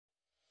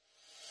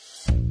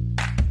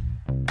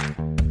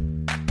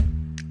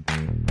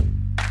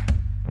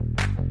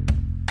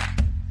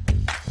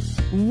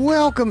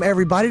Welcome,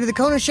 everybody, to the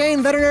Kona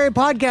Shane Veterinary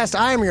Podcast.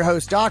 I am your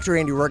host, Dr.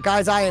 Andy Roark.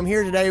 Guys, I am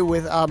here today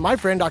with my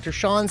friend, Dr.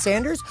 Sean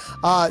Sanders.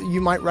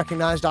 You might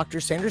recognize Dr.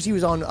 Sanders. He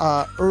was on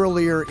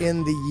earlier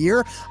in the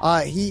year.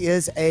 He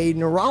is a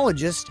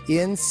neurologist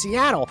in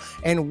Seattle.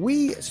 And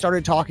we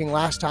started talking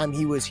last time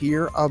he was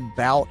here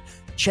about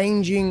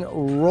changing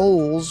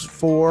roles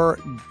for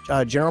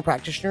general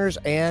practitioners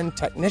and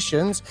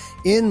technicians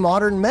in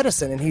modern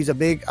medicine. And he's a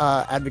big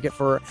advocate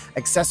for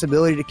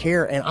accessibility to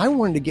care. And I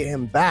wanted to get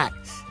him back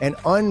and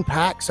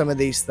unpack some of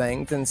these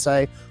things and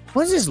say,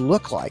 what does this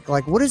look like?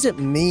 Like, what does it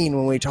mean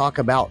when we talk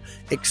about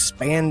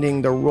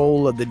expanding the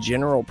role of the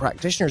general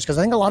practitioners? Because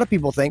I think a lot of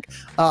people think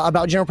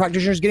about general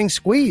practitioners getting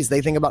squeezed.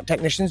 They think about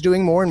technicians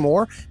doing more and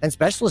more and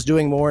specialists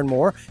doing more and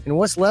more. And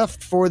what's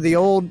left for the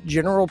old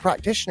general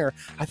practitioner?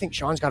 I think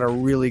Sean's got a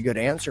really good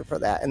answer for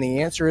that. And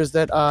the answer is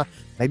that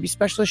maybe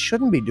specialists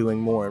shouldn't be doing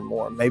more and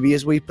more. Maybe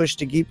as we push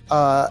to keep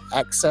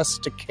access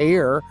to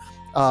care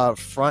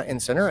front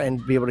and center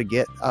and be able to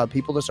get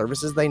people the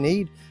services they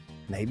need,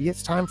 maybe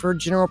it's time for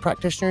general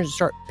practitioners to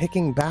start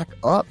picking back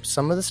up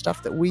some of the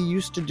stuff that we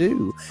used to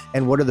do.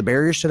 And what are the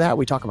barriers to that?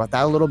 We talk about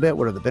that a little bit.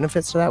 What are the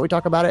benefits to that? We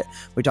talk about it.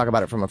 We talk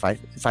about it from a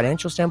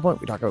financial standpoint.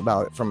 We talk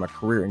about it from a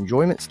career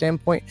enjoyment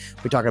standpoint.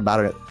 We talk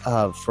about it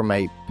from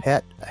a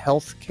pet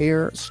health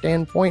care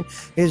standpoint.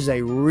 It is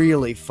a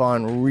really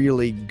fun,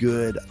 really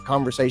good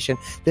conversation.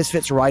 This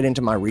fits right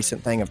into my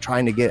recent thing of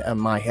trying to get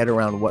my head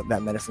around what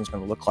vet medicine is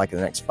going to look like in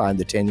the next 5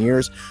 to 10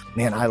 years.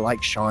 Man, I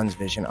like Sean's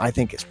vision. I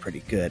think it's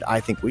pretty good. I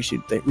think we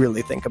should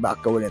really think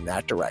about going in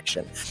that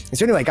direction. And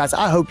so anyway, guys,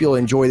 I hope you'll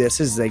enjoy this.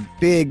 This is a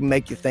big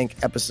make you think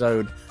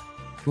episode.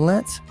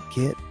 Let's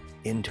get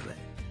into it.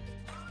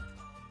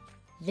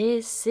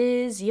 This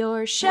is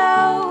your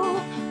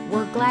show.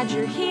 We're glad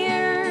you're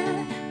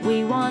here.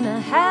 We want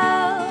to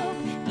help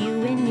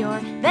you in your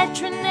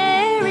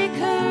veterinary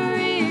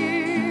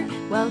career.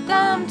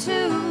 Welcome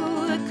to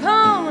the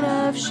Cone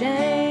of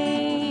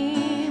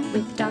Shame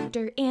with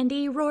Dr.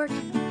 Andy Roark.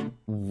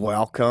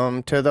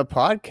 Welcome to the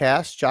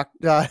podcast,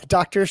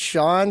 Dr.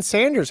 Sean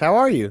Sanders. How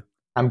are you?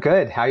 I'm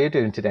good. How are you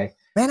doing today?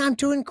 Man, I'm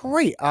doing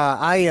great.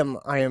 I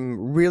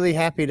am really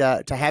happy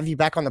to have you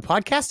back on the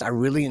podcast. I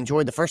really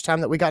enjoyed the first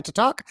time that we got to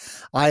talk.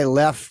 I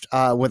left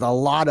with a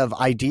lot of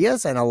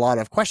ideas and a lot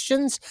of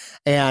questions,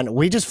 and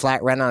we just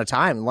flat ran out of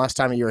time last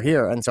time you were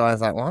here. And so I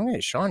thought, well, I'm going to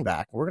get Sean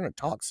back. We're going to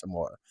talk some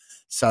more.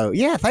 So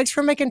yeah, thanks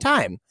for making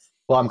time.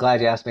 Well, I'm glad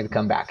you asked me to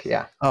come back.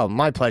 Yeah. Oh,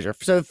 my pleasure.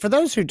 So for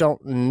those who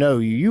don't know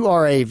you, you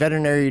are a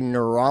veterinary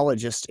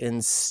neurologist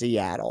in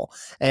Seattle,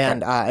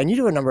 and you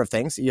do a number of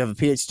things. You have a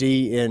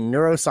PhD in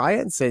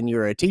neuroscience, and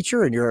you're a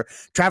teacher, and you're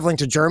traveling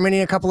to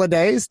Germany a couple of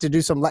days to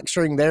do some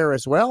lecturing there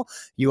as well.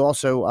 You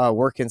also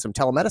work in some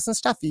telemedicine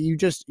stuff.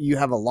 You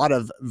have a lot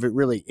of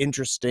really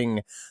interesting,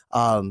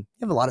 you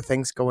have a lot of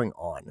things going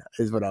on,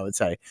 is what I would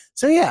say.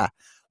 So yeah,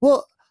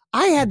 well,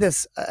 I had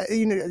this,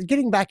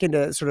 getting back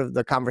into sort of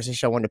the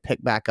conversation I wanted to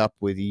pick back up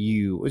with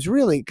you was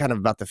really kind of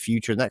about the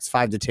future, the next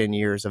 5 to 10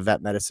 years of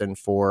vet medicine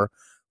for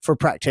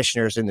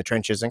practitioners in the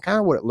trenches and kind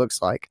of what it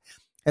looks like.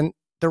 And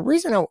the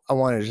reason I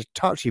wanted to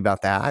talk to you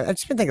about that, I've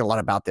just been thinking a lot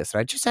about this.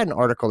 And I just had an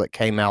article that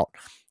came out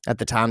at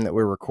the time that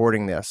we're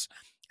recording this.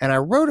 And I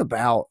wrote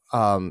about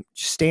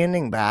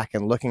standing back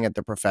and looking at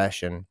the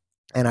profession.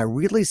 And I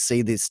really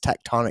see this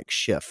tectonic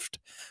shift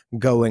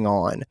going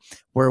on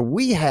where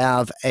we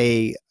have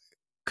a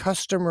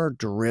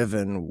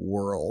customer-driven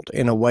world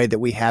in a way that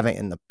we haven't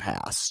in the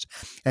past.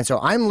 And so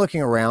I'm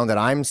looking around and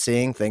I'm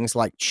seeing things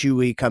like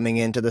Chewy coming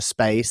into the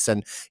space,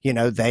 and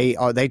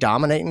they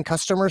dominate in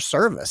customer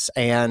service,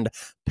 and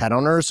pet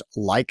owners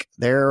like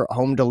their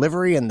home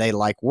delivery and they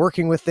like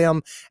working with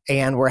them,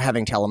 and we're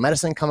having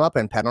telemedicine come up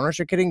and pet owners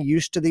are getting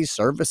used to these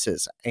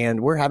services,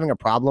 and we're having a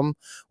problem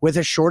with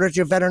a shortage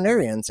of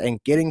veterinarians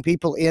and getting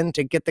people in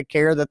to get the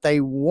care that they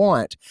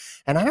want.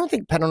 And I don't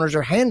think pet owners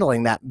are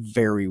handling that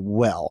very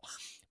well.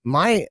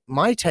 My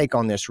take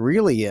on this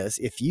really is,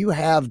 if you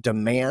have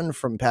demand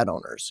from pet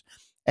owners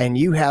and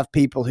you have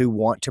people who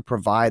want to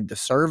provide the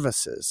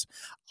services,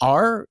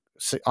 our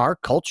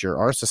culture,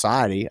 our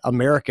society,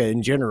 America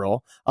in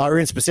general, or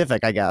in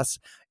specific, I guess,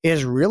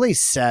 is really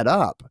set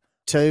up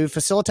to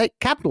facilitate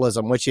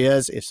capitalism, which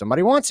is if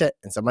somebody wants it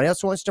and somebody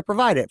else wants to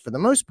provide it, for the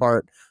most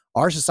part,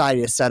 our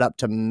society is set up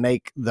to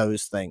make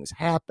those things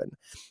happen.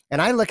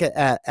 And I look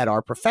at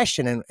our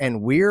profession,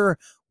 and we're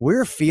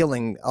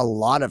feeling a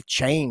lot of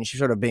change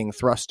sort of being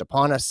thrust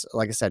upon us.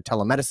 Like I said,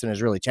 telemedicine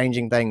is really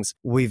changing things.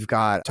 We've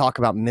got talk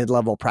about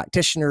mid-level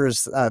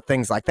practitioners,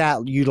 things like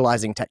that,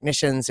 utilizing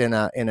technicians in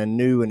a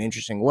new and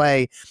interesting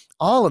way.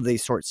 All of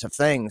these sorts of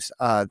things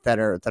that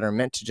are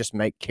meant to just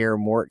make care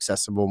more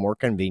accessible, more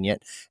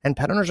convenient, and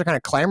pet owners are kind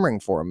of clamoring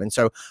for them. And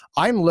so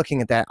I'm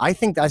looking at that. I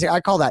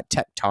call that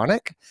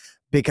tectonic,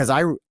 because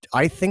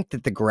I think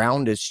that the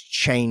ground is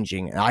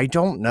changing, and I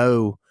don't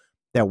know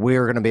that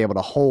we're going to be able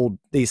to hold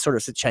these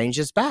sorts of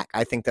changes back.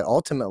 I think that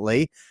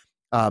ultimately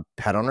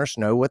pet owners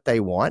know what they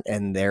want,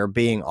 and they're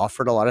being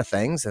offered a lot of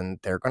things, and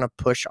they're going to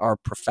push our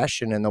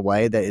profession in the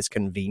way that is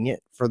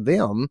convenient for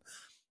them.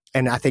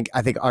 And I think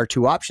our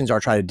two options are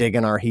try to dig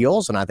in our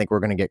heels, and I think we're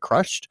going to get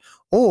crushed,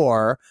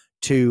 or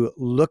to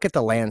look at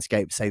the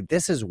landscape, say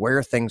this is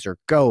where things are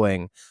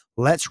going.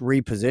 Let's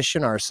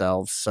reposition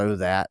ourselves so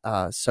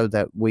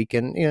that we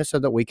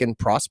can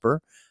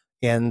prosper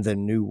in the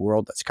new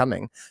world that's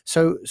coming.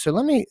 So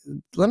let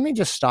me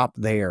just stop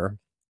there.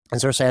 And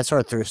so say I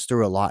sort of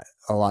threw a lot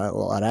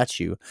at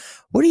you.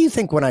 What do you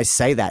think when I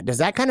say that? Does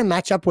that kind of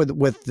match up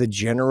with the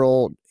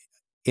general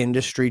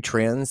industry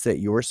trends that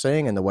you're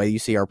seeing and the way you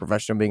see our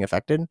profession being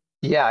affected?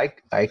 Yeah,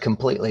 I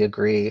completely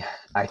agree.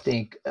 I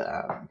think,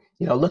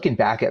 looking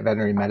back at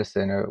veterinary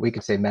medicine, or we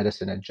could say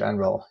medicine in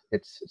general,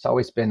 it's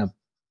always been a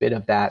bit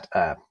of that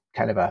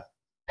kind of a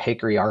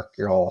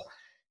patriarchal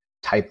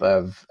type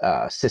of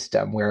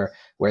system where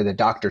the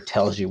doctor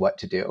tells you what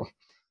to do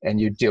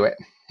and you do it.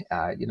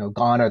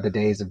 Gone are the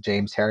days of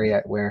James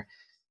Herriot where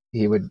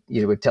he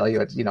would tell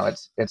you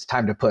it's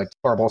time to put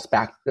Orbles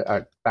back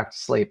to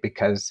sleep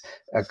because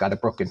I've got a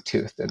broken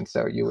tooth, and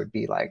so you would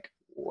be like,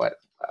 what?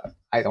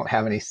 I don't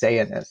have any say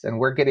in this. And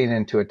we're getting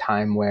into a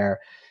time where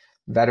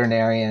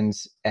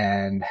veterinarians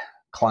and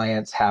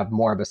clients have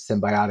more of a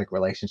symbiotic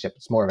relationship.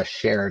 It's more of a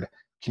shared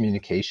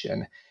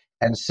communication.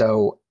 And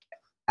so,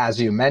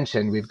 as you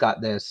mentioned, we've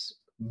got this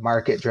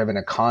market-driven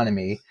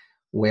economy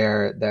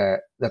where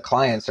the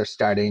clients are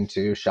starting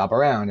to shop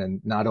around, and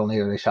not only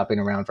are they shopping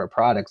around for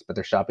products, but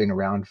they're shopping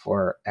around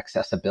for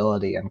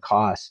accessibility and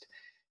cost.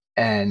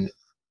 And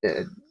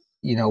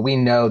we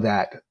know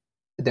that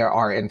there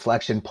are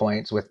inflection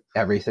points with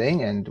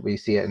everything, and we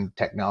see it in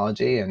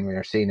technology, and we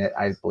are seeing it,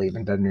 I believe,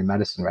 in veterinary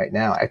medicine right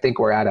now. I think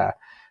we're at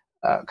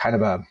a kind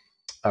of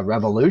a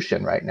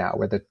revolution right now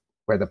where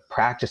the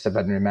practice of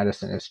veterinary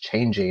medicine is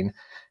changing.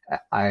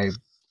 I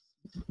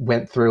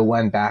went through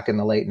one back in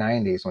the late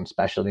 90s when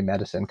specialty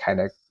medicine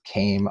kind of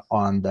came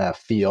on the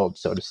field,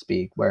 so to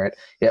speak, where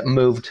it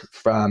moved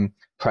from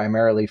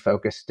primarily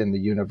focused in the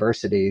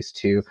universities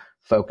to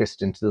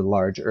focused into the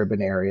large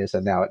urban areas.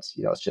 And now it's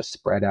just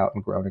spread out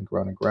and grown and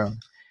grown and grown.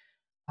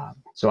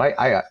 So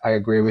I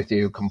agree with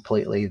you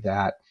completely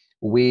that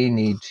we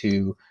need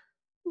to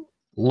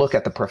look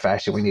at the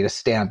profession. We need to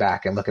stand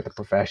back and look at the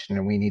profession,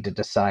 and we need to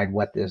decide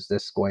what is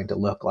this going to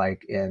look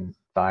like in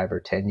 5 or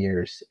 10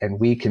 years. And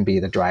we can be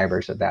the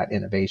drivers of that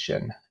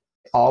innovation.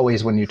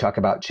 Always when you talk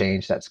about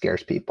change, that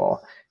scares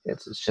people.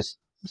 It's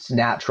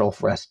natural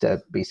for us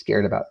to be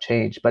scared about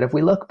change. But if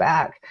we look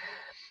back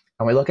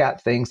and we look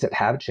at things that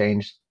have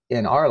changed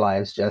in our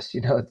lives, just,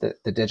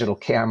 the digital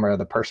camera,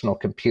 the personal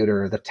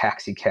computer, the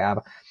taxi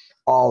cab,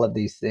 all of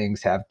these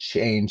things have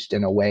changed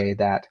in a way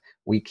that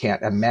we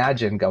can't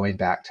imagine going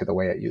back to the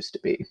way it used to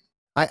be.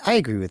 I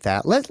agree with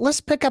that. Let's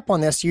pick up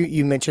on this.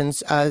 You mentioned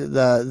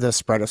the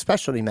spread of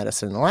specialty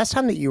medicine. The last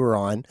time that you were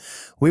on,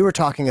 we were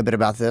talking a bit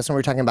about this, and we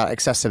were talking about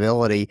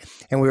accessibility,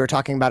 and we were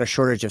talking about a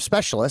shortage of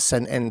specialists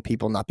and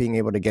people not being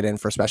able to get in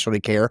for specialty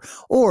care,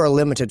 or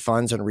limited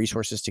funds and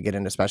resources to get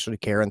into specialty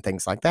care and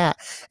things like that.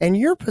 And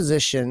your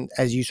position,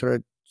 as you sort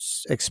of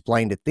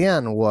explained it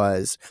then,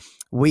 was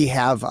we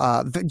have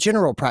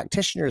general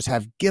practitioners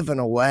have given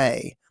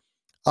away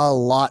a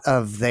lot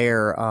of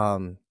their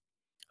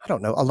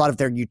a lot of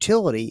their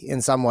utility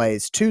in some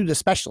ways to the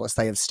specialists.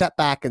 They have stepped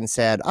back and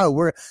said,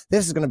 oh,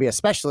 this is going to be a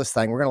specialist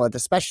thing. We're going to let the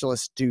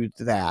specialists do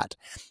that.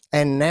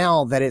 And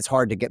now that it's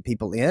hard to get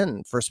people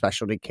in for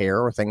specialty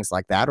care or things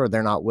like that, or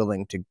they're not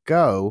willing to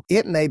go,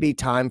 it may be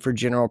time for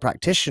general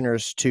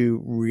practitioners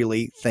to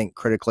really think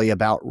critically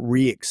about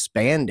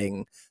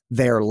re-expanding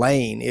their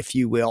lane, if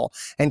you will,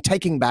 and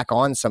taking back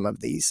on some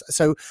of these.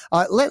 So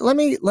let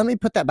me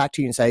put that back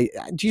to you and say,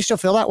 do you still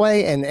feel that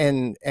way?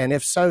 And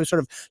if so,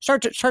 sort of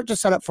start to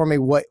set up for me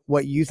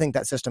what you think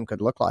that system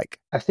could look like.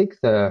 I think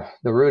the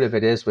root of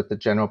it is with the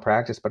general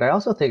practice, but I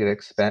also think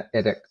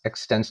it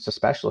extends to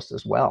specialists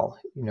as well.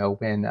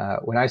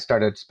 When I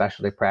started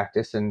specialty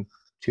practice in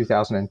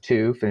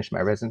 2002, finished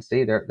my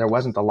residency, there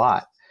wasn't a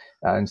lot.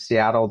 In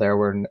Seattle, there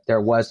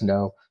was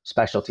no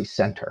specialty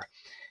center.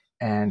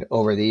 And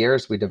over the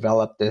years, we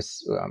developed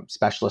this.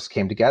 Specialists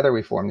came together.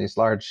 We formed these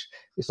large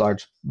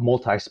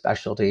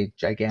multi-specialty,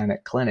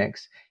 gigantic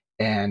clinics,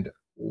 and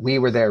we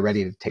were there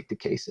ready to take the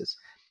cases.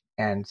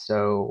 And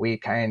so we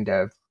kind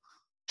of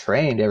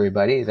trained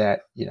everybody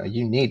that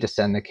you need to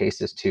send the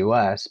cases to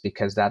us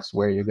because that's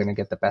where you're going to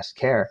get the best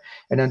care.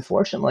 And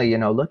unfortunately,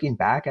 looking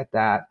back at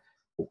that,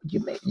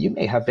 you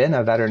may have been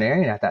a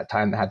veterinarian at that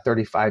time that had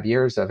 35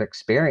 years of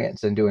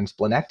experience in doing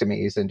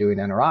splenectomies and doing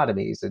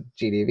enterotomies and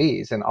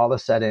GDVs, and all of a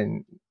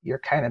sudden you're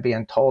kind of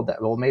being told that,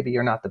 well, maybe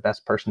you're not the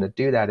best person to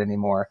do that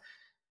anymore.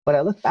 But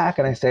I look back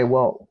and I say,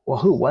 well,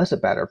 who was a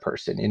better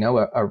person?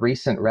 A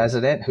recent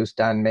resident who's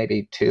done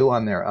maybe 2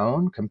 on their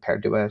own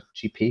compared to a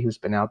GP who's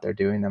been out there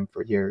doing them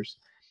for years.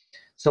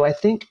 So I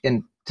think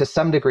to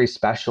some degree,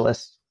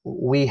 specialists,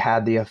 we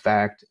had the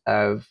effect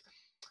of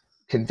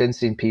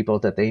convincing people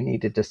that they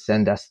needed to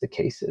send us the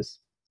cases.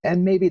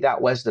 And maybe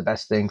that was the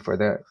best thing for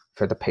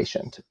the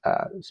patient,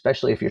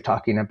 especially if you're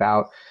talking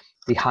about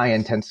the high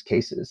intense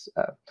cases.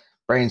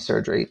 brain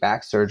surgery,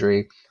 back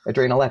surgery,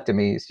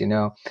 adrenalectomies,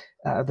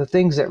 the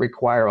things that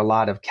require a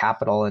lot of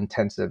capital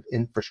intensive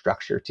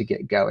infrastructure to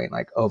get going,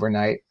 like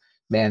overnight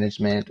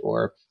management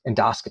or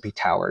endoscopy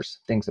towers,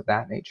 things of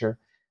that nature.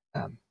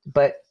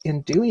 But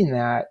in doing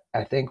that,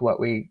 I think what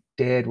we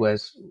did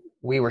was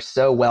we were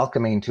so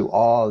welcoming to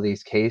all of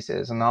these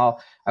cases. And I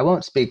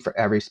won't speak for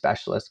every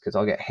specialist because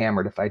I'll get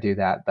hammered if I do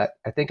that, but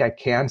I think I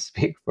can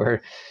speak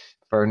for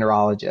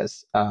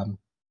neurologists.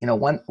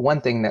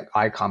 One thing that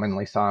I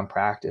commonly saw in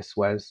practice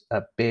was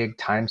a big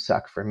time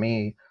suck for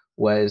me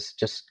was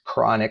just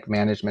chronic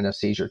management of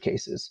seizure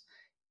cases.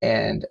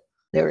 And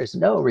there is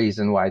no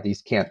reason why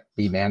these can't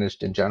be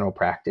managed in general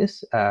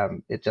practice.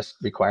 It just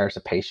requires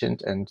a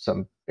patient and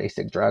some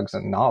basic drugs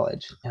and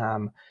knowledge.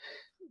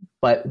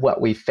 But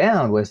what we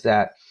found was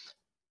that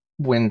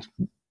when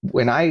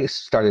I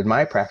started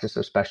my practice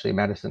of specialty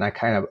medicine, I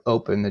kind of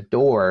opened the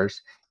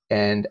doors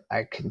and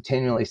I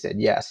continually said,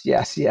 yes,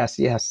 yes, yes,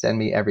 yes, send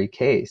me every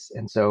case.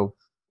 And so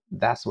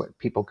that's what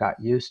people got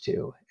used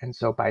to. And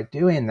so by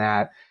doing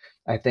that,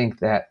 I think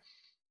that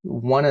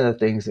one of the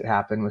things that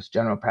happened was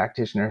general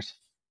practitioners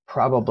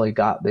probably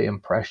got the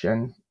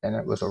impression, and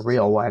it was a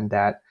real one,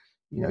 that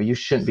you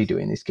shouldn't be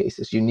doing these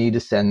cases. You need to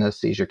send the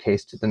seizure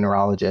case to the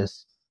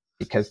neurologist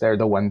because they're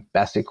the one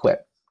best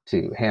equipped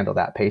to handle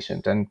that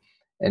patient. And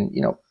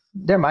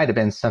there might have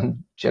been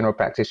some general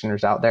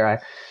practitioners out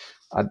there.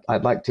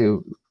 I'd like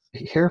to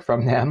hear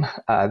from them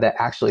that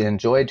actually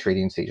enjoyed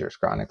treating seizures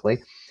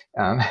chronically.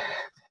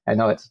 I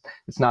know it's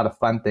not a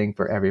fun thing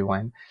for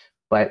everyone,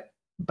 but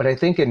I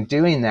think in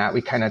doing that,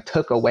 we kind of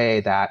took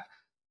away that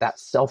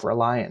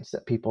self-reliance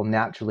that people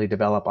naturally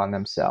develop on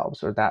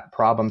themselves, or that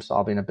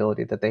problem-solving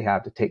ability that they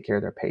have to take care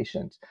of their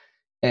patients.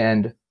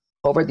 And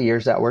over the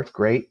years, that worked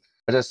great.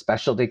 But as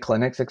specialty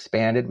clinics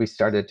expanded, we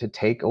started to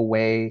take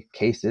away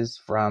cases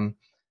from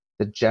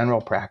the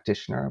general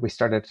practitioner. We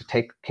started to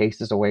take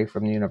cases away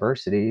from the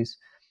universities.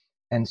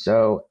 And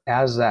so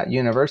as that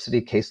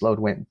university caseload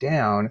went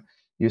down,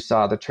 you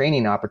saw the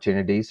training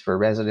opportunities for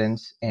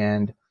residents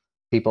and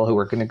people who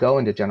were going to go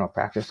into general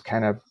practice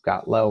kind of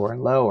got lower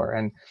and lower.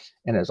 And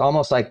it's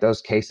almost like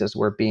those cases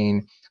were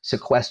being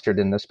sequestered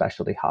in the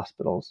specialty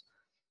hospitals.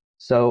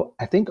 So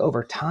I think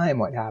over time,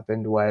 what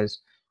happened was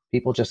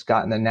people just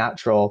got in the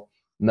natural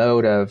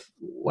mode of,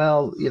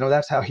 well,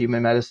 that's how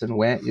human medicine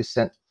went. You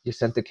sent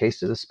the case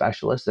to the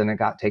specialist and it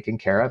got taken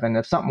care of. And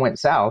if something went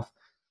south,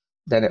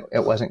 then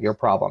it wasn't your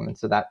problem. And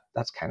so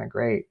that's kind of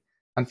great.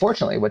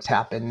 Unfortunately, what's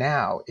happened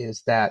now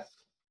is that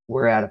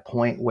we're at a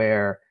point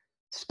where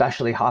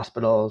specialty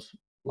hospitals,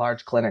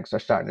 large clinics are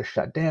starting to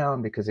shut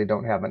down because they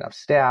don't have enough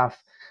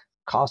staff.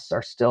 Costs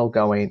are still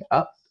going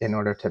up in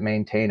order to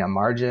maintain a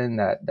margin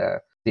that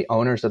the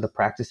owners of the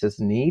practices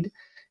need.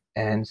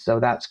 And so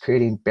that's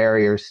creating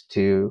barriers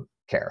to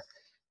care.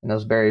 And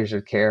those barriers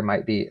of care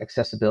might be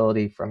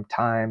accessibility from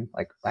time,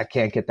 like I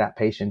can't get that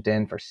patient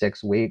in for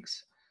 6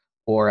 weeks,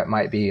 or it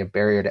might be a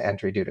barrier to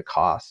entry due to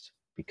cost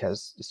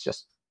because it's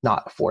just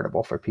not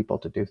affordable for people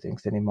to do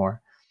things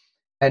anymore.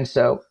 And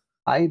so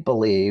I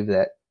believe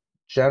that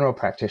general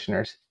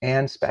practitioners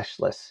and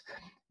specialists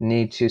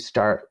need to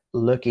start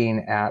looking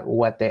at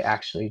what they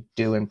actually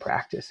do in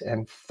practice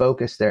and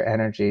focus their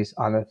energies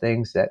on the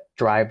things that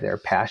drive their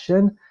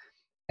passion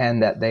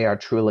and that they are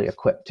truly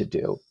equipped to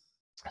do.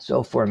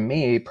 So for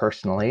me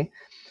personally,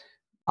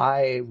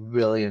 I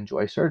really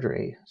enjoy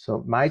surgery.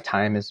 So my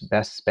time is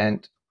best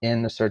spent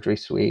in the surgery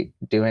suite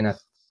doing a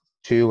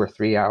 2 or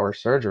 3 hour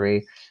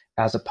surgery,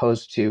 as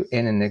opposed to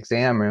in an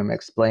exam room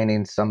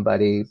explaining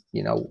somebody,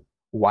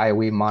 why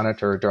we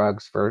monitor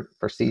drugs for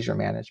seizure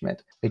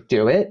management. I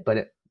do it,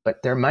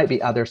 but there might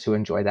be others who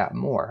enjoy that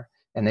more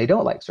and they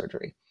don't like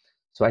surgery.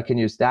 So I can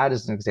use that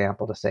as an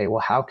example to say,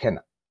 well, how can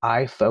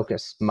I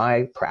focus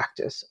my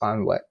practice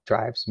on what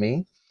drives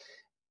me?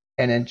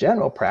 And in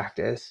general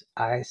practice,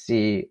 I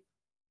see,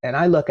 and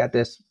I look at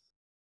this,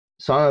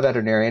 so I'm a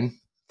veterinarian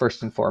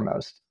first and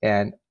foremost,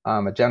 and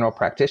I'm a general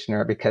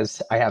practitioner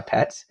because I have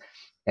pets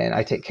and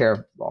I take care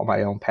of all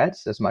my own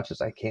pets as much as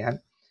I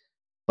can.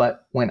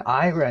 But when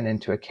I run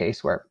into a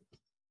case where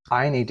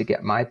I need to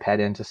get my pet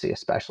in to see a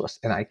specialist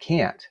and I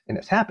can't, and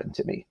it's happened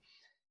to me,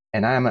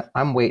 and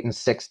I'm waiting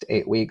 6 to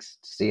 8 weeks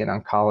to see an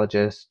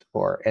oncologist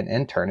or an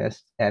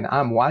internist, and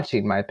I'm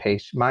watching my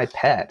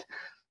pet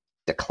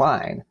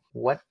decline.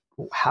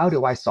 How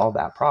do I solve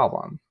that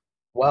problem?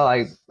 Well,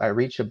 I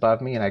reach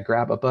above me and I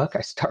grab a book.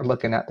 I start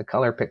looking at the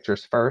color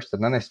pictures first,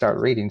 and then I start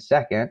reading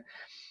second,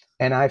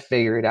 and I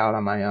figure it out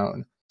on my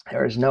own.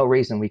 There is no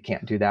reason we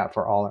can't do that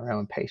for all our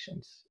own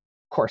patients.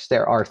 Of course,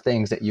 there are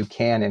things that you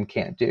can and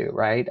can't do,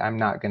 right? I'm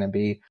not going to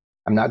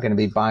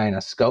be buying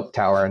a scope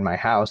tower in my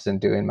house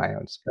and doing my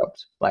own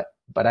scopes, but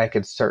I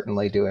could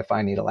certainly do, if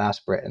I need a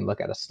aspirate and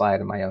look at a slide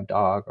of my own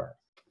dog, or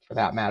for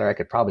that matter, I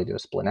could probably do a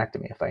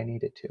splenectomy if I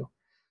needed to.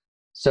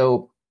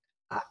 So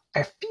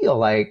I feel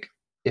like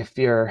if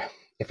you're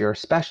a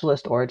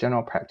specialist or a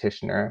general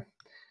practitioner,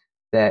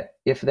 that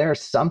if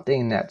there's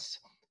something that's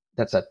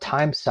a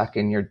time suck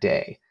in your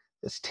day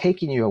that's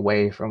taking you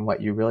away from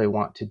what you really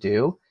want to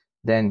do,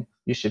 then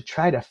you should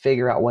try to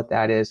figure out what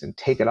that is and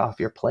take it off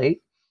your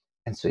plate.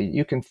 And so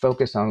you can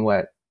focus on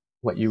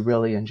what you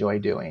really enjoy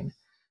doing.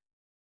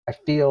 I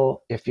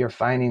feel if you're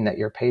finding that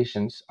your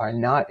patients are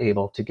not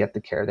able to get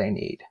the care they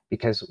need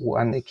because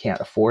one, they can't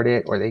afford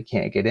it or they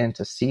can't get in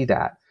to see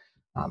that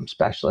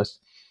specialist,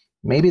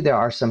 maybe there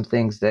are some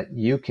things that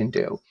you can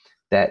do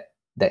that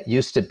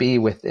used to be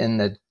within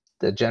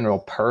the general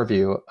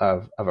purview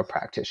of a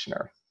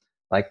practitioner,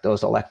 like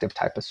those elective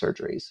type of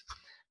surgeries.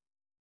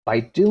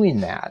 By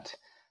doing that,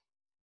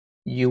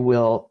 you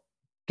will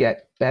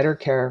get better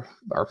care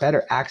or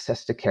better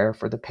access to care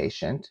for the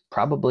patient,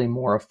 probably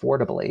more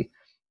affordably.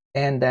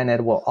 And then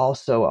it will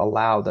also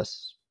allow the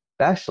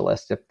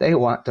specialist, if they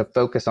want, to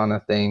focus on the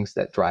things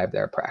that drive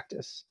their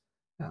practice.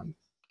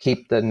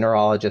 Keep the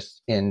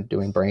neurologists in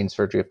doing brain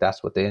surgery if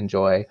that's what they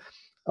enjoy.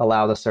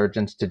 Allow the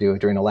surgeons to do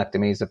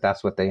adrenalectomies if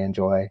that's what they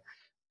enjoy.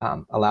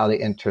 Allow the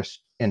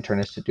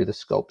internists to do the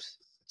scopes,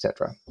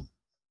 etc.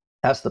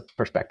 That's the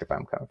perspective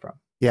I'm coming from.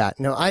 Yeah,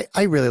 no,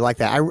 I really like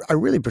that. I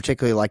really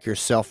particularly like your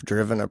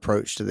self-driven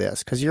approach to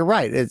this, because you're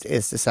right.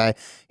 It's to say,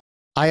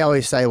 I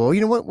always say, well,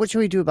 what should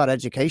we do about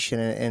education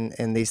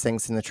and these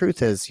things? And the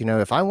truth is,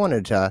 if I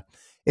wanted to,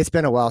 it's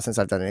been a while since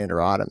I've done an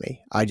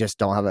enterotomy. I just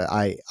don't have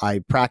I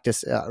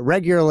practice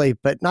regularly,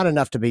 but not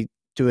enough to be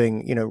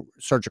doing,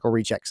 surgical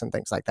rechecks and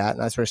things like that.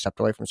 And I sort of stepped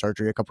away from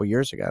surgery a couple of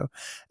years ago.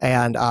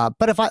 And,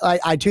 but if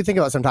I do think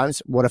about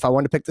sometimes, what if I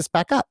wanted to pick this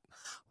back up?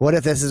 What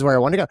if this is where I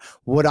want to go?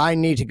 Would I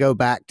need to go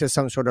back to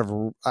some sort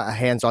of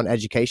hands-on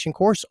education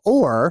course?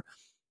 Or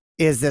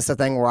is this a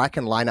thing where I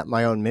can line up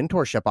my own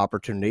mentorship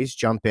opportunities,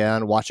 jump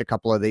in, watch a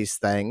couple of these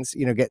things,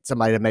 get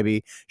somebody to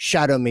maybe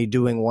shadow me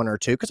doing one or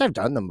two, because I've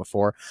done them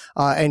before,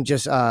 and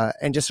just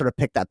sort of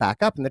pick that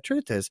back up. And the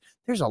truth is,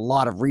 there's a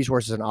lot of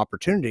resources and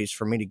opportunities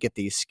for me to get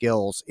these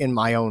skills in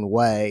my own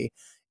way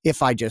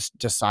if I just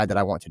decide that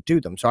I want to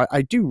do them. So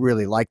I do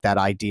really like that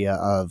idea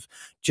of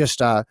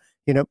just,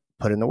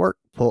 put in the work,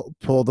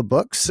 pull the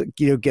books,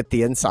 get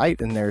the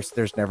insight, and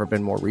there's never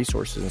been more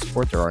resources and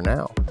support there are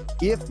now.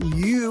 If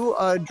you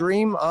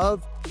dream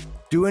of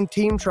doing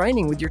team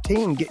training with your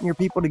team, getting your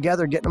people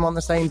together, getting them on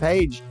the same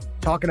page,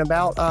 talking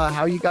about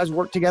how you guys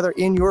work together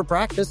in your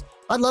practice,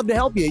 I'd love to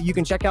help you. You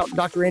can check out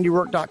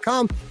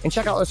drandyroark.com and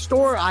check out the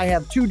store. I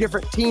have 2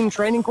 different team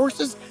training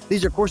courses.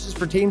 These are courses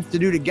for teams to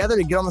do together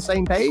to get on the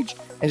same page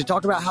and to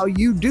talk about how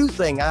you do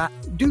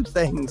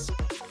things.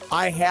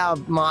 I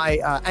have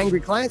my Angry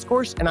Clients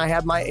course, and I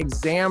have my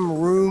Exam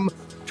Room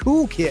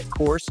Toolkit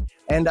course,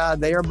 and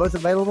they are both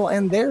available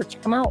and there.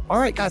 Check them out. All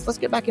right, guys, let's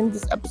get back into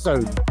this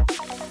episode.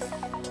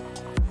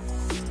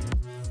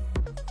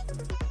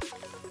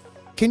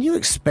 Can you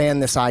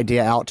expand this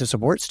idea out to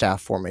support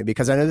staff for me?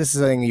 Because I know this is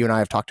something you and I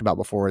have talked about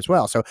before as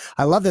well. So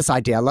I love this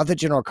idea. I love the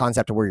general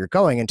concept of where you're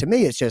going. And to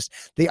me, it's just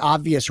the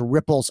obvious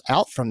ripples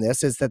out from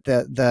this is that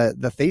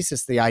the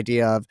thesis, the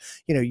idea of,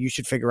 you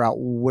should figure out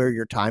where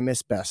your time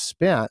is best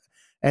spent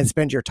and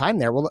spend your time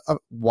there. Well,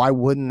 why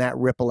wouldn't that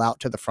ripple out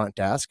to the front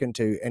desk and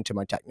to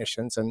my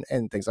technicians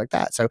and things like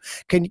that? So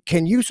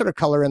can you sort of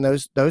color in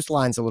those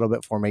lines a little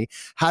bit for me?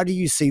 How do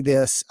you see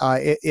this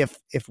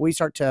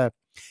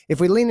if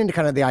we lean into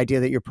kind of the idea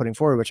that you're putting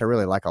forward, which I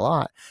really like a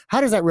lot, how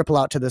does that ripple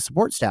out to the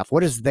support staff? What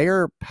does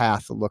their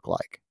path look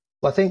like?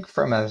 Well, I think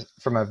from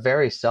a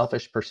very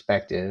selfish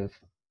perspective,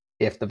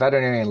 if the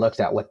veterinarian looks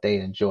at what they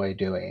enjoy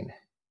doing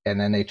and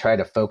then they try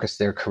to focus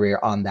their career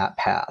on that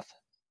path,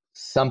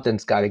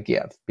 something's got to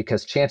give,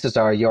 because chances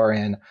are you're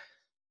in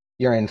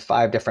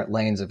 5 different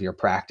lanes of your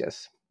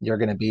practice. You're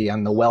going to be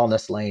on the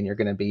wellness lane. You're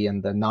going to be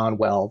in the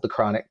non-well, the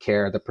chronic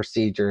care, the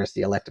procedures,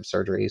 the elective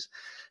surgeries.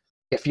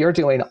 If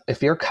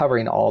you're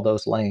covering all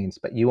those lanes,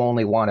 but you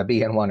only want to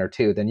be in 1 or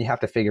 2, then you have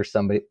to figure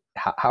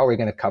how are we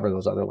going to cover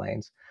those other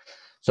lanes?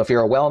 So if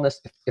you're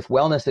if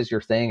wellness is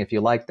your thing, if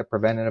you like the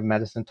preventative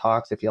medicine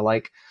talks, if you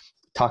like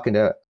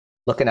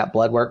looking at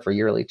blood work for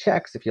yearly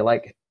checks, if you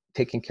like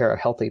taking care of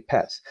healthy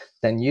pets,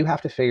 then you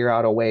have to figure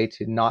out a way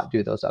to not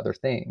do those other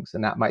things.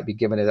 And that might be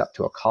giving it up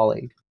to a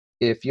colleague.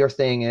 If your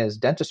thing is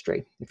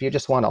dentistry, if you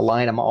just want to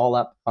line them all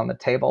up on the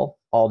table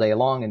all day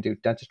long and do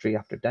dentistry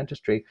after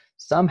dentistry,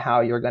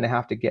 somehow you're going to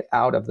have to get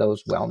out of that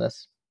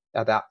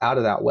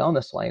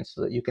wellness lane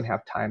so that you can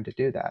have time to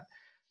do that.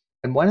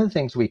 And one of the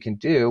things we can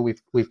do,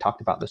 we've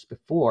talked about this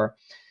before,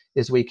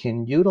 is we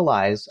can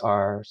utilize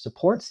our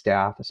support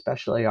staff,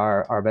 especially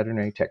our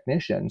veterinary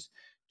technicians,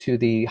 to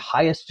the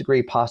highest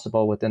degree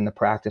possible within the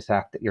Practice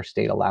Act that your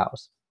state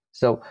allows.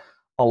 So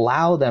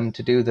allow them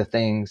to do the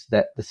things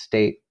that the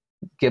state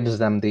gives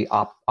them the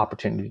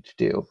opportunity to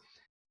do.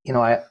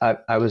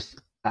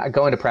 I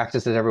go into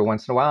practices every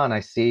once in a while, and I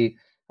see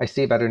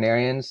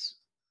veterinarians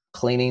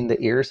cleaning the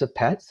ears of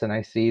pets, and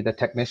I see the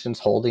technicians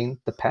holding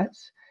the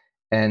pets,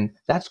 and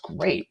that's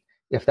great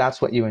if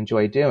that's what you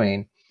enjoy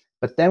doing.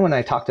 But then when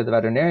I talk to the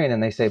veterinarian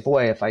and they say,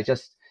 boy, if I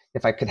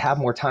could have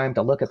more time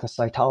to look at the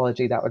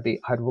cytology,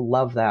 I'd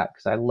love that,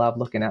 because I love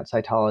looking at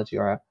cytology,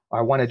 or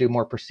I want to do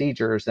more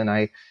procedures, and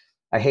I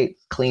hate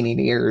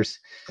cleaning ears.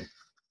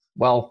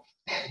 Well,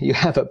 you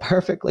have a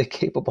perfectly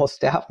capable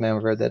staff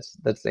member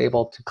that's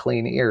able to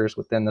clean ears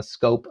within the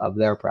scope of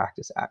their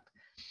practice act.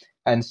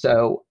 And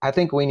so I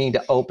think we need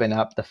to open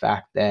up the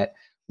fact that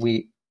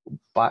we,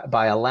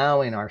 by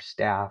allowing our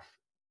staff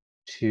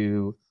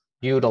to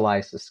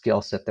utilize the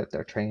skill set that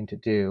they're trained to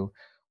do,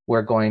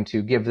 we're going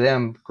to give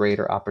them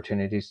greater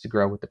opportunities to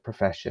grow with the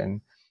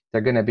profession.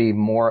 They're going to be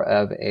more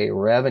of a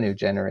revenue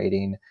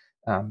generating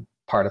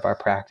part of our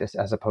practice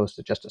as opposed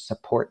to just a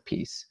support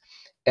piece.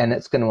 And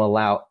it's going to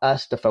allow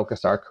us to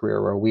focus our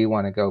career where we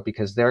want to go,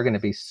 because they're going to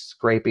be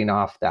scraping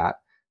off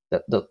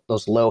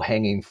those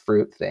low-hanging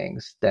fruit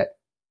things that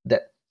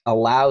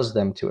allows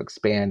them to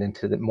expand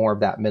into more of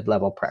that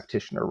mid-level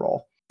practitioner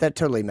role. That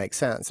totally makes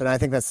sense. And I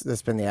think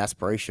that's been the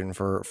aspiration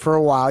for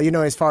a while,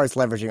 as far as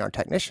leveraging our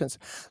technicians.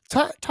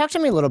 Talk to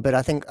me a little bit.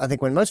 I think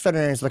when most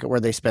veterinarians look at where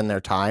they spend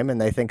their time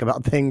and they think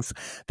about things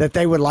that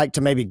they would like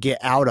to maybe get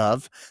out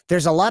of,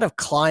 there's a lot of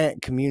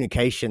client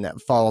communication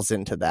that falls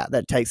into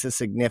that takes a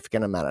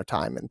significant amount of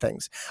time and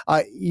things.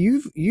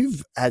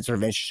 You've had sort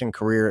of an interesting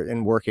career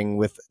in working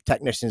with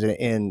technicians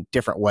in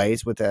different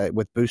ways with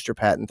Booster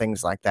Pet and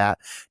things like that.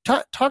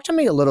 Talk to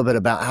me a little bit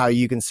about how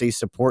you can see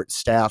support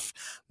staff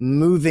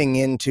moving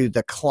into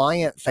the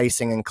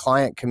client-facing and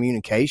client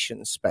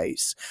communication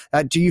space.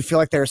 Do you feel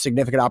like there are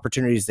significant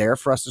opportunities there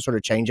for us to sort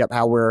of change up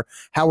how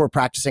we're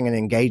practicing and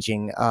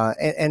engaging?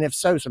 And if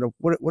so, sort of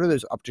what do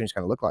those opportunities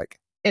kind of look like?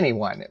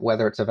 Anyone,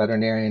 whether it's a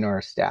veterinarian or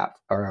a staff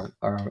or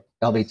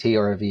LVT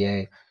or a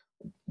VA,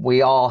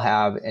 we all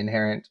have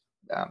inherent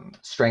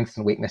strengths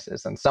and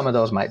weaknesses, and some of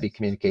those might be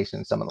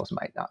communication, some of those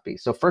might not be.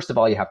 So first of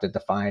all, you have to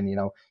define,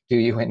 do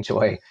you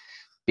enjoy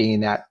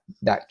being that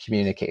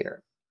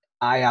communicator?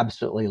 I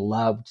absolutely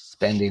loved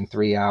spending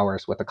 3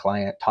 hours with a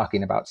client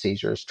talking about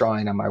seizures,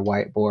 drawing on my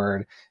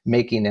whiteboard,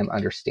 making them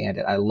understand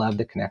it. I love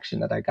the connection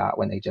that I got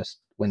when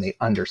they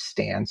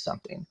understand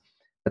something.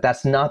 But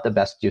that's not the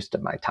best use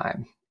of my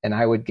time. And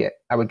I would get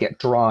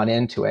drawn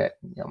into it.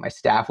 My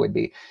staff would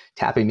be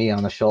tapping me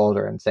on the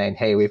shoulder and saying,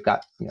 "Hey, we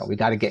got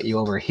to get you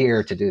over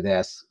here to do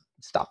this.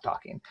 Stop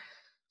talking."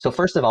 So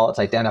first of all, it's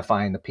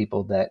identifying the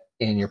people that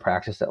in your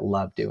practice that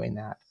love doing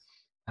that.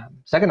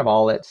 Second of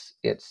all, it's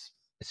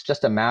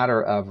just a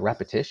matter of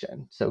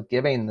repetition. So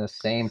giving the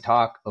same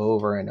talk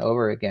over and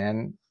over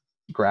again,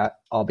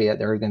 albeit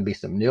there are going to be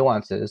some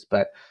nuances,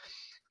 but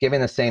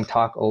giving the same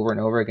talk over and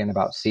over again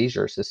about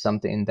seizures is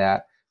something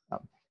that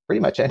pretty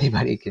much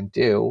anybody can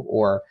do.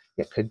 Or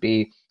it could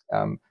be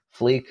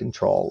flea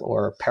control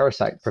or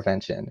parasite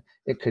prevention.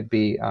 It could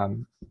be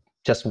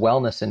just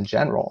wellness in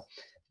general.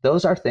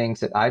 Those are things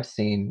that I've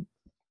seen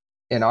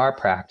in our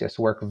practice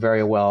work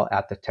very well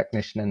at the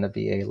technician and the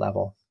VA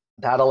level.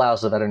 That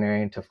allows the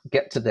veterinarian to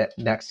get to that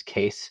next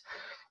case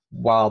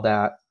while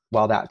that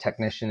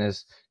technician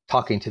is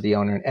talking to the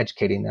owner and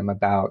educating them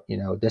about,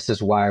 this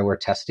is why we're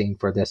testing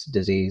for this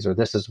disease, or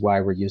this is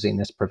why we're using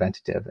this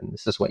preventative, and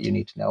this is what you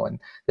need to know,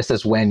 and this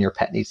is when your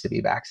pet needs to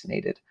be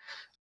vaccinated.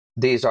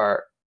 These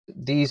are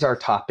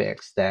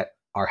topics that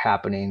are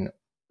happening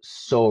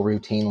so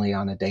routinely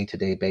on a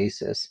day-to-day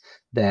basis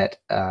that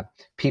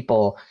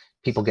people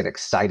get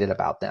excited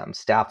about them.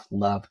 Staff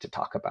love to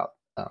talk about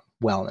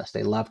wellness.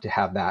 They love to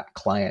have that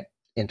client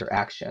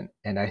interaction.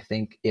 And I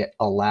think it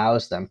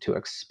allows them to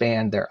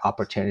expand their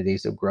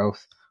opportunities of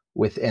growth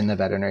within the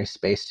veterinary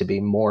space to be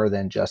more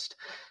than just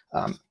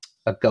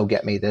a go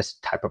get me this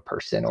type of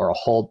person, or a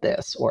hold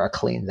this, or a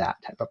clean that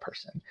type of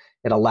person.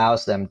 It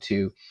allows them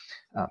to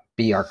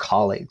be our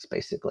colleagues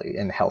basically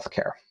in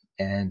healthcare.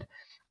 And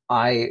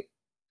I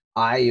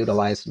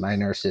utilized my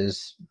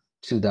nurses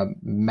to the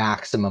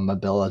maximum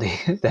ability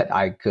that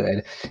I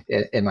could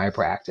in my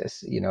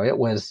practice.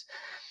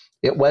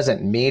 It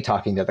wasn't me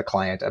talking to the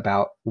client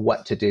about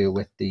what to do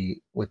with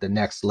the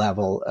next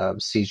level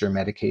of seizure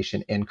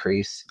medication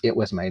increase. It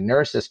was my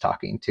nurses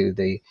talking to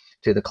the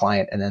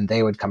client, and then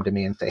they would come to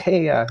me and say,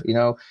 "Hey,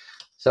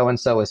 so and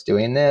so is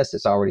doing this.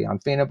 It's already on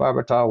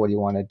phenobarbital. What do you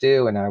want to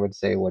do?" And I would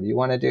say, "What do you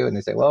want to do?" And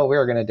they say, "Well,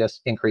 we're going to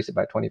just increase it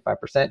by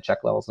 25%. Check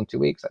levels in 2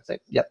 weeks." I'd say,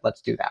 "Yep,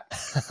 let's do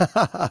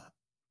that."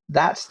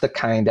 That's the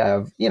kind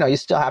of, you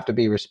still have to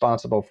be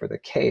responsible for the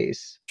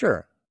case.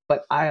 Sure.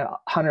 But I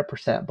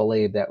 100%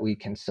 believe that we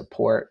can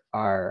support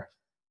our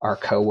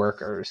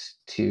coworkers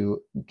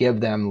to give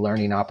them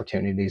learning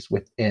opportunities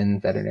within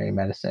veterinary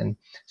medicine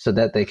so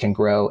that they can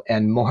grow,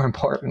 and more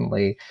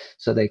importantly,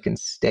 so they can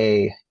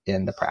stay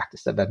in the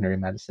practice of veterinary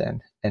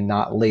medicine and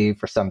not leave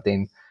for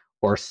something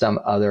or some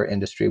other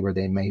industry where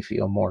they may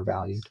feel more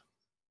valued.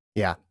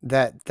 Yeah,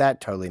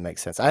 that totally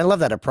makes sense. I love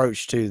that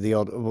approach to the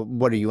old,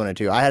 what do you want to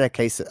do? I had a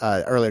case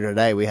earlier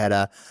today. We had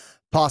a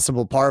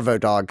possible parvo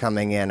dog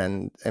coming in,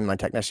 and my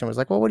technician was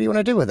like, "Well, what do you want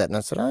to do with it?" And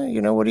I said,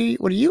 what do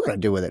you want to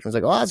do with it?" And I was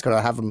like, "Oh, I was going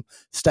to have him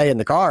stay in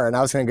the car, and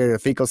I was going to go to a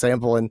fecal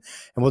sample and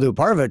we'll do a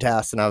parvo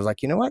test." And I was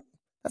like, "You know what?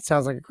 That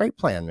sounds like a great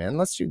plan, man.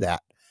 Let's do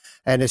that."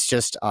 And it's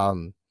just,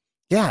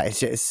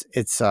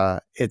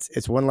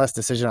 it's one less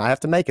decision I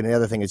have to make. And the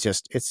other thing is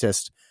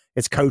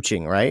it's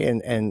coaching, right?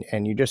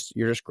 And you're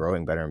just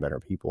growing better and better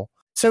people.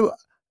 So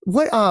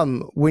What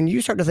when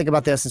you start to think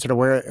about this and sort of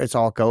where it's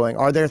all going,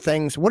 are there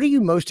things, what are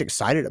you most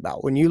excited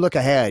about when you look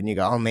ahead and you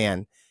go, oh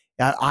man,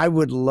 I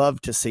would love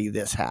to see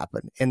this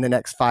happen in the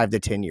next 5 to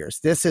 10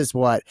 years. This is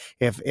what,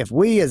 if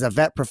we as a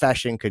vet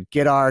profession could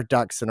get our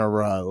ducks in a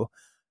row,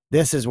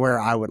 this is where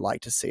I would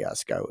like to see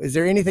us go. Is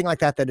there anything like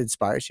that that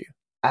inspires you?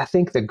 I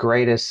think the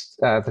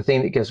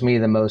thing that gives me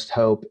the most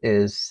hope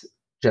is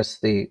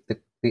just the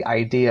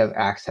idea of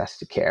access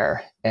to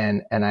care,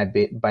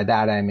 by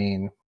that I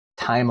mean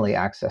timely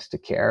access to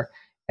care,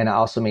 and I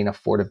also mean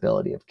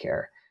affordability of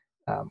care.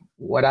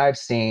 What I've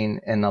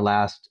seen in the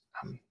last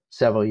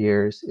several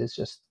years is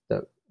just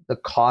the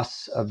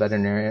costs of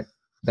veterinary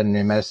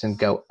medicine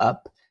go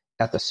up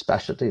at the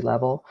specialty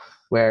level,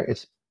 where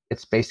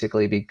it's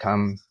basically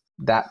become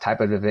that type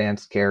of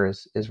advanced care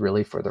is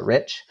really for the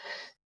rich.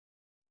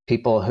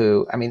 People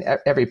who, I mean,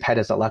 every pet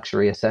is a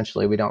luxury.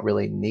 Essentially, we don't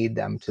really need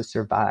them to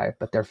survive,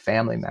 but they're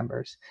family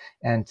members.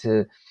 And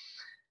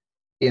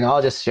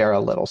I'll just share a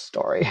little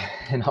story,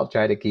 and I'll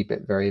try to keep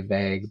it very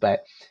vague.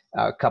 But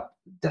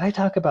did I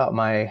talk about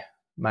my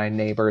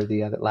neighbor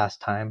the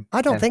last time?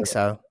 I don't think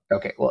so.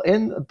 Okay, well,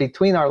 in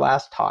between our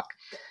last talk,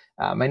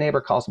 my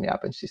neighbor calls me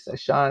up and she says,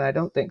 "Sean, I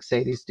don't think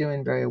Sadie's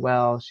doing very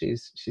well. She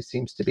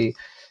seems to be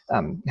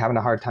having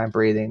a hard time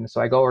breathing."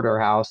 So I go over to her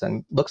house,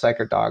 and looks like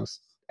her dog's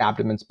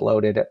abdomen's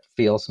bloated. It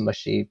feels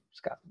mushy.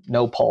 She's got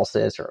no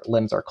pulses. Her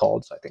limbs are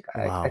cold. So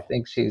Wow. I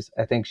think she's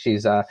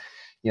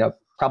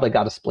probably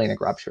got a splenic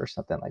rupture or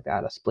something like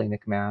that, a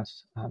splenic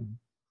mass.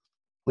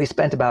 We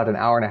spent about an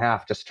hour and a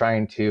half just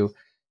trying to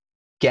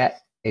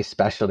get a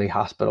specialty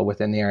hospital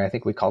within the area. I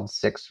think we called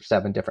 6 or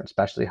 7 different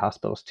specialty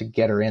hospitals to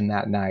get her in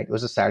that night. It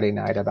was a Saturday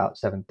night about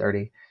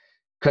 7:30.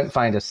 Couldn't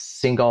find a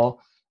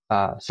single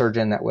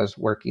surgeon that was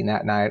working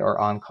that night or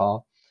on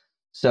call.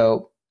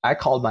 So I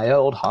called my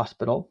old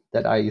hospital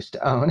that I used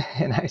to own,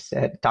 and I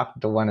said, talked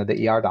to one of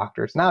the ER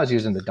doctors, and I was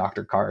using the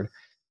doctor card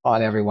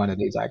on every one of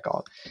these I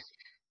called.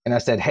 And I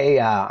said,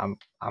 "Hey, I'm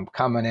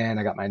coming in.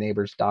 I got my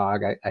neighbor's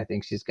dog. I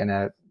think she's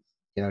gonna,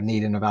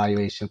 need an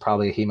evaluation,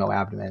 probably a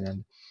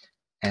hemoabdomen."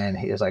 And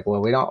he was like,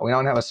 "Well, we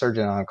don't have a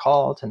surgeon on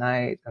call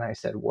tonight." And I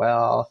said,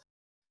 "Well,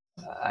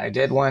 I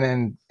did one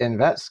in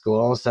vet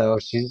school, so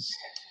she's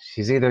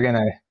either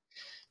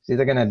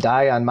gonna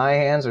die on my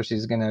hands, or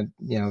she's gonna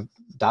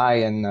die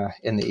in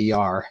the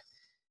ER."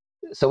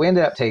 So we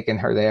ended up taking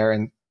her there,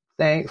 and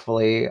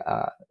thankfully,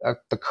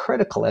 the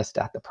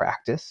criticalist at the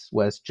practice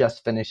was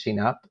just finishing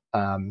up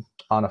on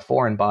a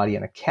foreign body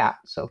in a cat.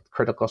 So the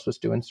criticalist was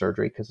doing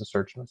surgery because the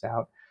surgeon was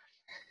out.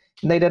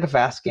 And they did a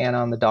fast scan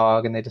on the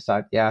dog, and they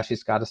decided, yeah,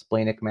 she's got a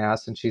splenic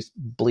mass and she's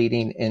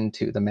bleeding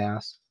into the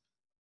mass.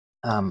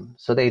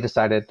 So they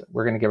decided,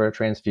 we're going to give her a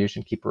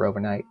transfusion, keep her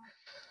overnight.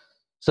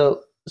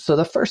 So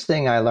the first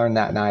thing I learned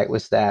that night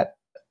was that,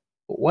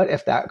 what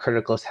if that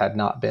criticalist had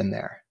not been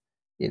there?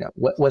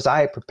 What was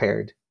I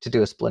prepared to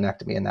do a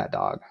splenectomy in that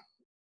dog?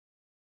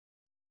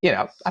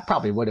 I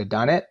probably would have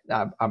done it.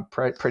 I'm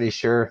pretty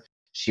sure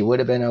she would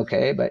have been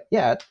okay. But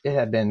yeah, it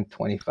had been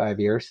 25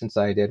 years since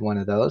I did one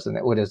of those, and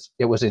it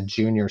was a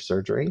junior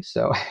surgery,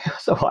 so it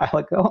was a while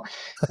ago.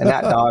 And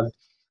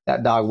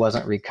that dog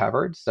wasn't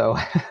recovered, so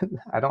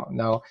I don't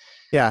know.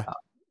 Yeah.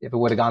 If it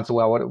would have gone so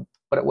well,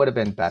 but it would have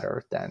been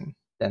better than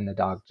the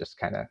dog just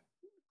kind of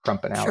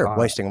crumping out. Sure,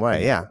 wasting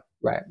away. Yeah.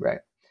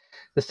 Right.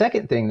 The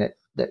second thing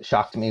that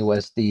shocked me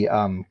was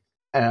and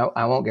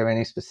I won't give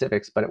any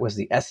specifics, but it was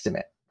the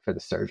estimate for the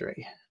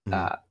surgery,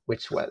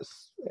 which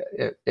was,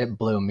 it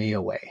blew me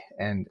away,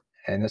 and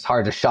it's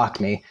hard to shock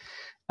me,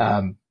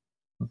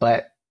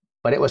 but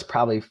it was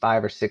probably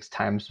 5 or 6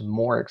 times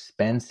more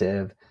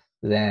expensive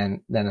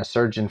than a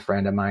surgeon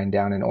friend of mine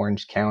down in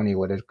Orange County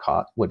would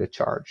have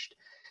charged.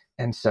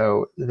 And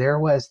so there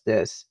was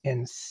this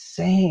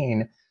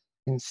insanely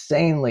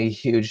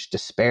huge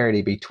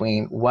disparity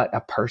between what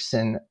a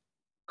person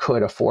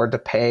could afford to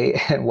pay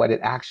and what it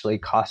actually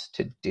costs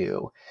to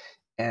do.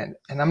 And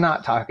I'm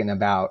not talking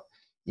about,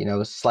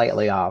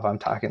 slightly off. I'm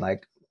talking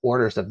like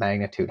orders of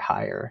magnitude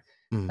higher.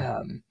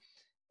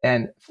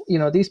 And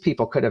these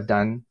people could have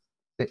done,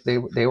 they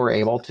were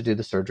able to do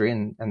the surgery,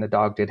 and the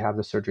dog did have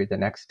the surgery the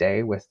next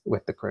day with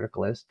the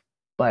criticalist.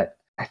 But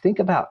I think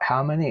about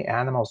how many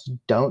animals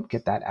don't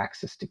get that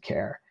access to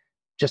care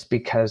just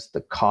because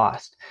the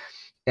cost.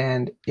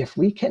 And if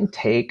we can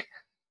take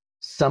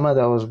some of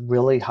those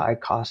really high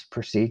cost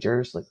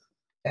procedures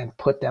and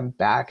put them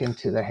back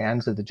into the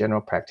hands of the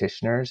general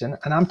practitioners, and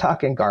I'm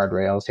talking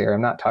guardrails here.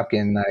 I'm not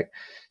talking like,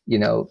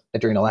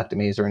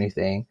 adrenalectomies or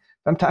anything.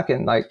 I'm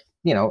talking like,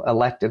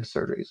 elective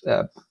surgeries,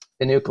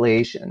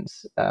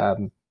 enucleations,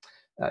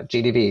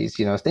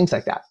 GDVs, things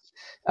like that.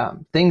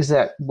 Things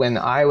that when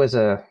I was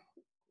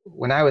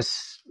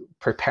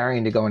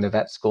preparing to go into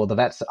vet school, the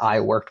vets that I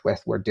worked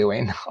with were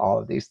doing all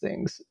of these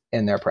things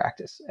in their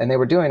practice, and they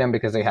were doing them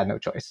because they had no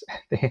choice.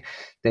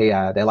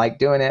 They liked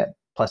doing it.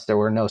 Plus, there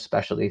were no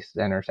specialty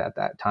centers at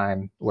that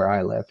time where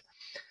I lived,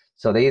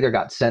 so they either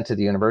got sent to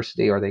the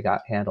university or they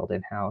got handled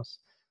in house.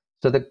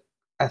 So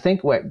I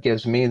think what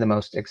gives me the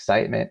most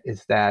excitement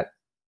is that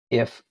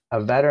if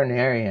a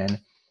veterinarian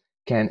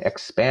can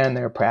expand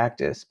their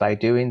practice by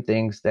doing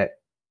things that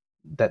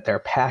they're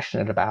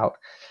passionate about,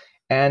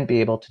 and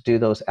be able to do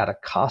those at a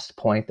cost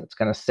point that's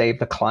going to save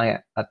the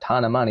client a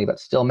ton of money, but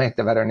still make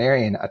the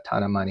veterinarian a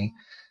ton of money,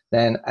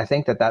 then I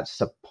think that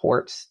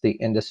supports the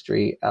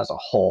industry as a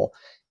whole.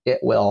 It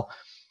will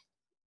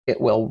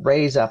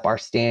raise up our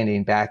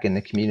standing back in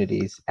the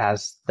communities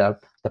as the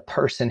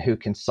person who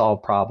can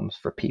solve problems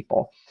for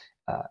people.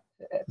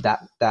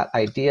 That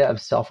idea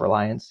of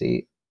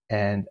self-reliancy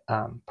and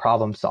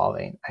problem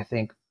solving, I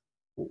think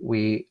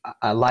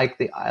I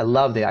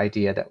love the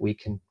idea that we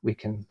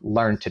can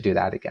learn to do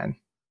that again.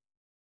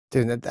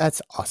 Dude,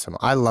 that's awesome.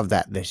 I love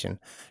that vision.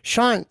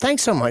 Sean,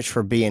 thanks so much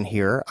for being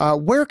here.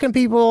 Where can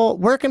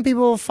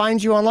people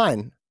find you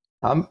online?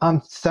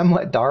 I'm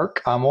somewhat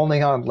dark. I'm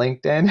only on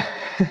LinkedIn.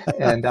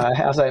 And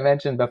as I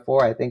mentioned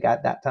before, I think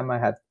at that time I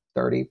had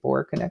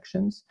 34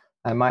 connections.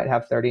 I might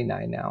have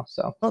 39 now.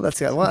 So, oh, that's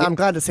good. Well, I'm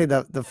glad to see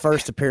the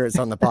first appearance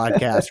on the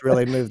podcast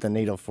really moved the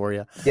needle for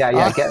you. Yeah,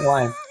 get in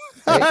line.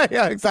 Right?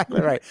 Yeah, exactly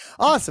right.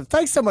 Awesome.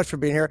 Thanks so much for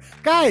being here.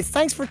 Guys,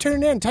 thanks for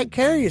tuning in. Take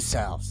care of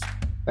yourselves.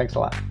 Thanks a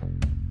lot.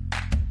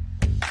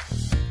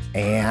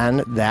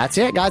 And that's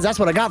it, guys. That's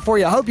what I got for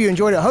you. I hope you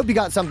enjoyed it. I hope you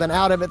got something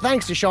out of it.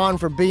 Thanks to Sean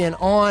for being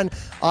on.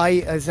 I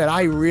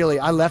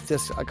left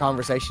this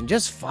conversation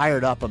just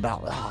fired up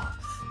about,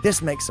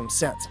 this makes some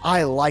sense.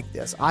 I like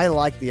this. I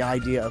like the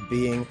idea of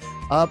being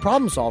a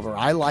problem solver.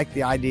 I like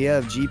the idea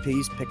of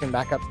GPs picking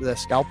back up the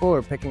scalpel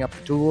or picking up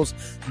the tools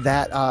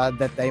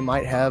that they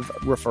might have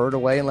referred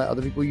away and let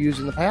other people use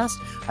in the past.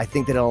 I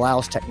think that it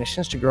allows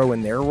technicians to grow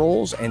in their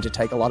roles and to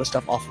take a lot of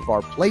stuff off of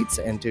our plates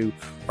and to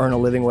earn a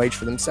living wage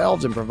for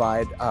themselves and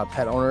provide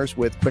pet owners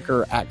with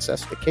quicker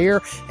access to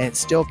care. And it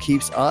still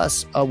keeps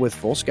us with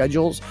full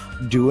schedules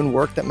doing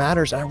work that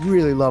matters. And I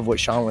really love what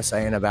Sean was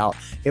saying about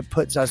it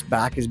puts us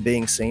back as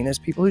being seen as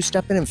people who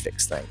step in and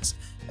fix things.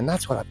 And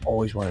that's what I've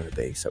always wanted to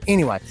be. So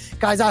anyway,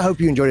 guys, I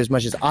hope you enjoyed it as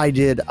much as I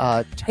did.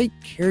 Take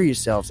care of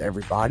yourselves,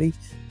 everybody.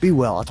 Be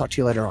well. I'll talk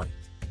to you later on.